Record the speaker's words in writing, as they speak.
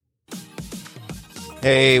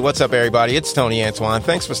Hey, what's up, everybody? It's Tony Antoine.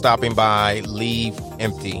 Thanks for stopping by Leave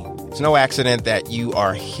Empty. It's no accident that you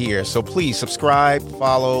are here, so please subscribe,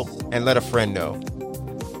 follow, and let a friend know.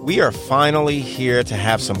 We are finally here to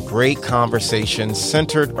have some great conversations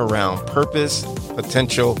centered around purpose,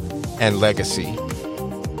 potential, and legacy.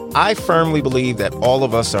 I firmly believe that all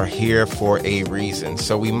of us are here for a reason,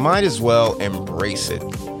 so we might as well embrace it.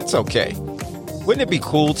 It's okay. Wouldn't it be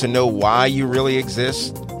cool to know why you really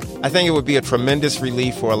exist? I think it would be a tremendous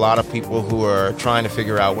relief for a lot of people who are trying to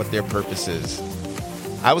figure out what their purpose is.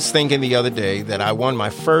 I was thinking the other day that I won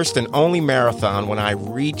my first and only marathon when I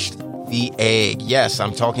reached the egg. Yes,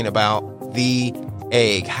 I'm talking about the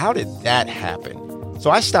egg. How did that happen?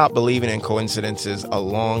 So I stopped believing in coincidences a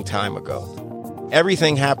long time ago.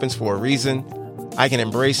 Everything happens for a reason. I can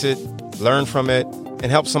embrace it, learn from it,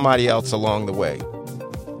 and help somebody else along the way.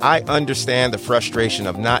 I understand the frustration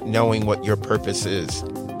of not knowing what your purpose is.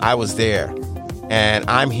 I was there, and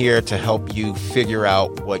I'm here to help you figure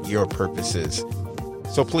out what your purpose is.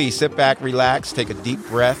 So please sit back, relax, take a deep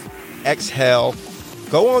breath, exhale,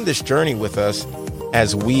 go on this journey with us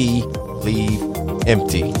as we leave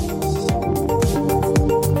empty.